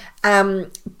 okay?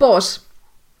 But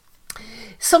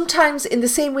sometimes, in the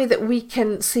same way that we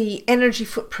can see energy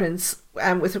footprints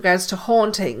with regards to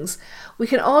hauntings, we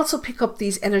can also pick up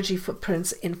these energy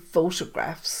footprints in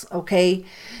photographs, okay?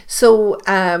 So,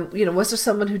 was there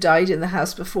someone who died in the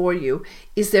house before you?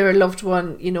 Is there a loved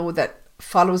one, that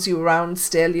follows you around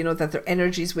still, that their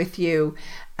energy's with you?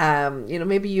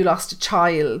 Maybe you lost a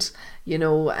child,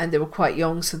 and they were quite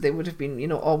young, so they would have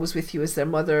been, always with you as their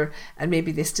mother, and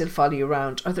maybe they still follow you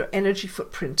around, or their energy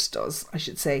footprint does, I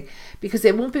should say, because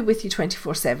they won't be with you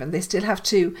 24/7. They still have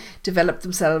to develop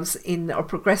themselves or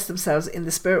progress themselves in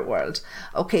the spirit world,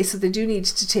 okay. So they do need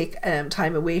to take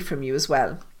time away from you as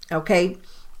well, okay.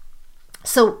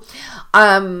 So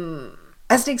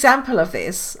as an example of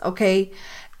this, okay,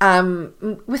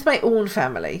 with my own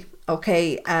family,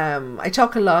 okay, I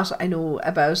talk a lot, I know,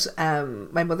 about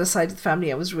my mother's side of the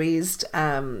family. I was raised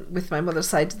with my mother's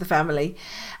side of the family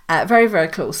very, very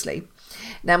closely.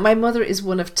 Now, my mother is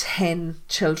one of 10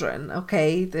 children,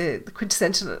 okay, the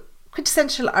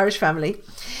quintessential Irish family.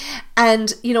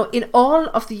 And, in all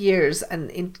of the years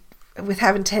and with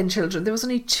having 10 children, there was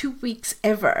only 2 weeks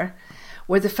ever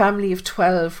where the family of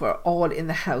 12 were all in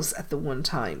the house at the one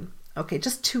time, okay,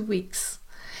 just 2 weeks.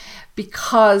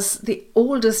 Because the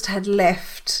oldest had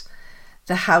left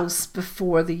the house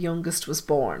before the youngest was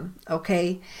born,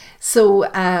 okay. So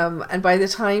and by the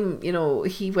time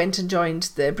he went and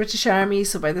joined the British Army,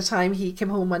 so by the time he came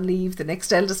home on leave, the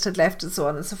next eldest had left, and so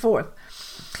on and so forth.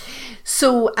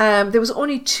 So there was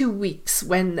only 2 weeks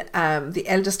when the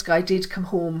eldest guy did come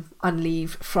home on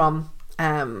leave from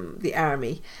the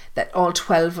army, that all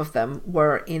 12 of them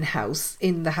were in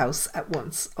the house at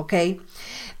once, okay.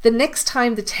 The next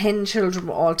time the 10 children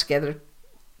were all together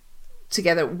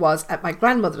was at my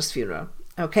grandmother's funeral,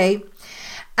 okay,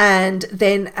 and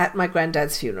then at my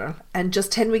granddad's funeral. And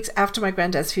just 10 weeks after my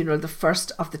granddad's funeral, the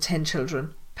first of the 10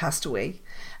 children passed away.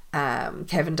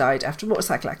 Kevin died after a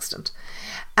motorcycle accident.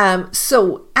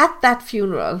 So at that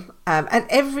funeral, and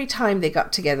every time they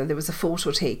got together, there was a photo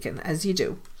taken, as you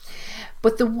do.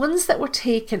 But the ones that were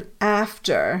taken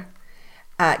after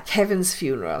Kevin's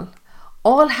funeral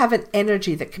all have an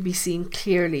energy that can be seen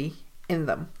clearly in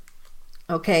them,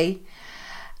 okay?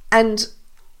 And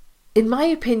in my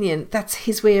opinion, that's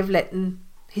his way of letting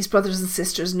his brothers and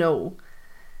sisters know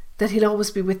that he'll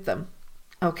always be with them,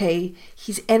 okay?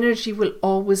 His energy will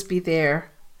always be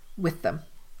there with them,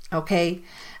 okay?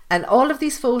 And all of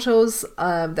these photos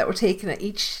that were taken at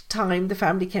each time the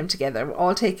family came together were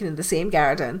all taken in the same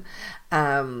garden.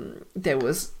 It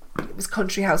was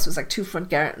country house, it was like 2 front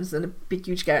gardens and a big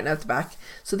huge garden out the back.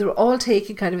 So they were all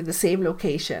taken kind of in the same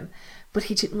location. but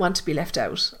he didn't want to be left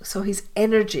out. So his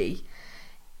energy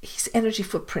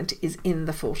footprint is in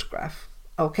the photograph.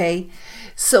 Okay,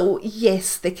 so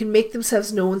yes, they can make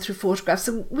themselves known through photographs,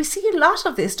 and we see a lot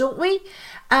of this, don't we?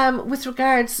 With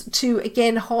regards to,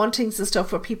 again, hauntings and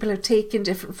stuff, where people have taken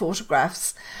different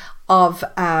photographs of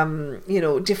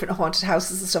different haunted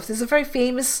houses and stuff. There's a very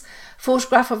famous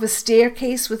photograph of a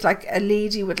staircase with like a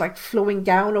lady with like flowing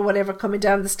gown or whatever coming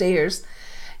down the stairs.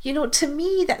 To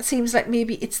me that seems like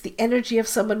maybe it's the energy of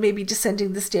someone maybe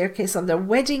descending the staircase on their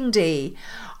wedding day,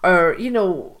 or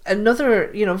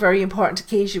another very important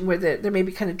occasion where they're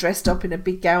maybe kind of dressed up in a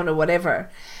big gown or whatever.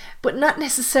 But not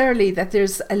necessarily that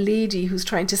there's a lady who's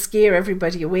trying to scare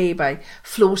everybody away by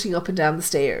floating up and down the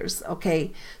stairs.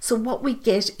 Okay, so what we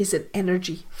get is an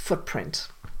energy footprint.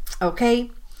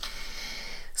 Okay,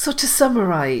 so to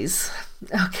summarize,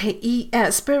 okay,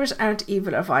 spirits aren't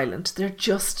evil or violent. They're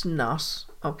just not.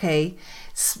 Okay,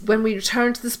 when we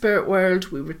return to the spirit world,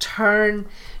 we return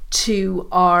to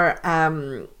our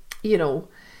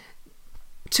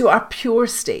to our pure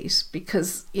state,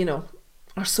 because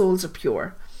our souls are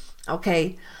pure.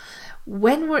 Okay,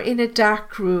 when we're in a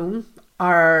dark room,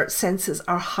 our senses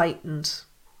are heightened,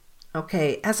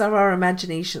 okay, as are our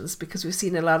imaginations, because we've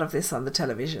seen a lot of this on the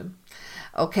television.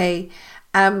 Okay,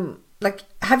 like,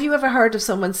 have you ever heard of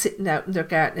someone sitting out in their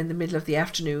garden in the middle of the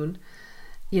afternoon,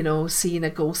 seeing a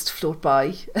ghost float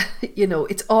by?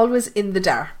 It's always in the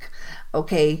dark,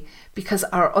 okay, because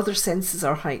our other senses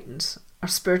are heightened, our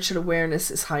spiritual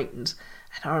awareness is heightened,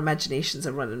 and our imaginations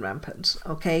are running rampant.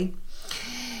 Okay,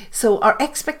 so our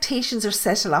expectations are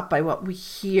set a lot by what we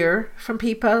hear from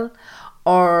people,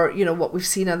 or what we've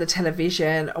seen on the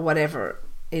television, or whatever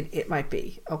it might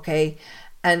be. Okay,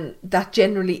 and that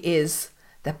generally is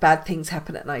that bad things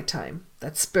happen at nighttime,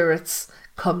 that spirits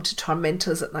come to torment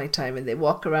us at nighttime, and they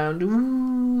walk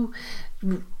around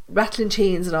rattling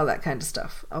chains and all that kind of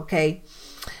stuff. Okay,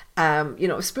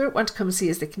 if spirit want to come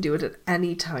see us, they can do it at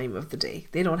any time of the day.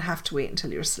 They don't have to wait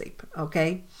until you're asleep.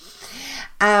 Okay,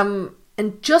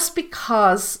 and just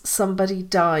because somebody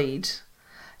died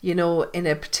in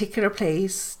a particular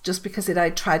place, just because they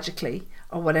died tragically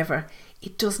or whatever,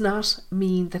 it does not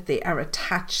mean that they are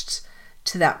attached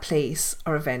to that place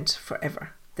or event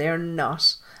forever. They're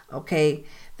not. Okay,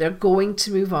 they're going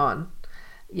to move on,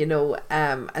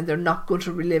 and they're not going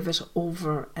to relive it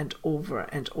over and over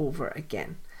and over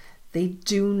again. They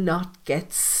do not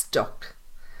get stuck.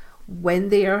 When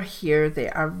they are here, they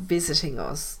are visiting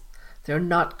us. They're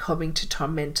not coming to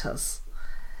torment us.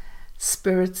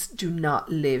 Spirits do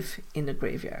not live in a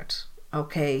graveyard.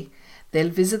 Okay, they'll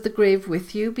visit the grave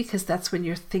with you because that's when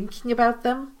you're thinking about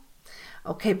them.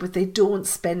 Okay, but they don't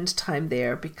spend time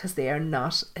there because they are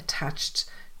not attached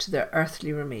to their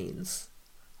earthly remains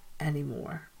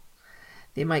anymore.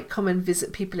 They might come and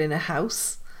visit people in a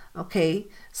house. Okay,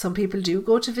 some people do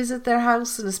go to visit their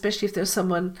house, and especially if there's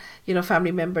someone,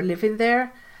 family member living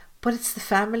there, but it's the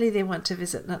family they want to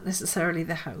visit, not necessarily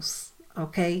the house.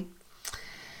 Okay,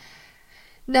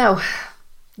 now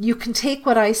you can take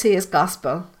what I say as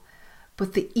gospel,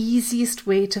 but the easiest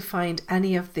way to find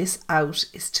any of this out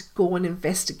is to go and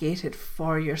investigate it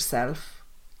for yourself.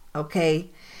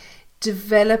 Okay,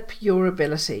 develop your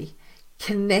ability,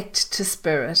 connect to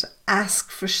spirit,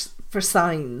 ask for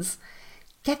signs,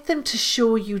 get them to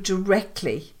show you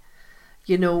directly,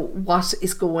 what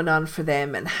is going on for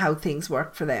them and how things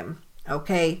work for them.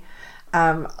 Okay,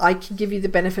 I can give you the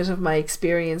benefit of my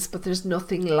experience, but there's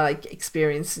nothing like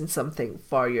experiencing something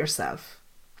for yourself.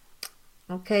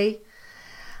 Okay,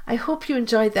 I hope you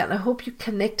enjoyed that, and I hope you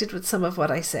connected with some of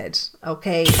what I said.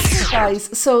 Okay,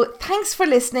 guys, so thanks for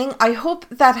listening. I hope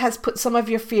that has put some of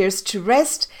your fears to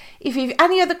rest. If you have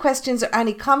any other questions or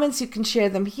any comments, you can share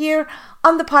them here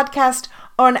on the podcast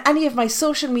or on any of my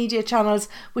social media channels,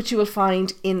 which you will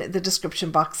find in the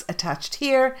description box attached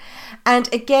here.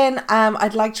 And again,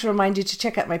 I'd like to remind you to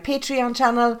check out my Patreon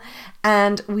channel,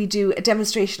 and we do a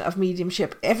demonstration of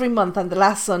mediumship every month on the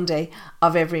last Sunday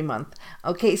of every month.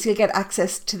 Okay, so you'll get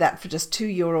access to that for just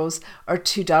 €2 or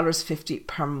 $2.50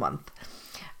 per month.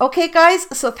 Okay, guys,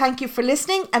 so thank you for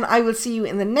listening, and I will see you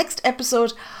in the next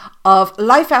episode of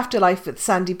Life After Life with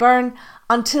Sandie Byrne.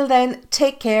 Until then,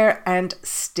 take care and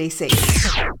stay safe.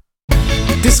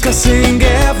 Discussing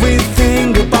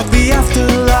everything about the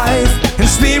afterlife and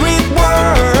spirit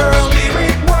world.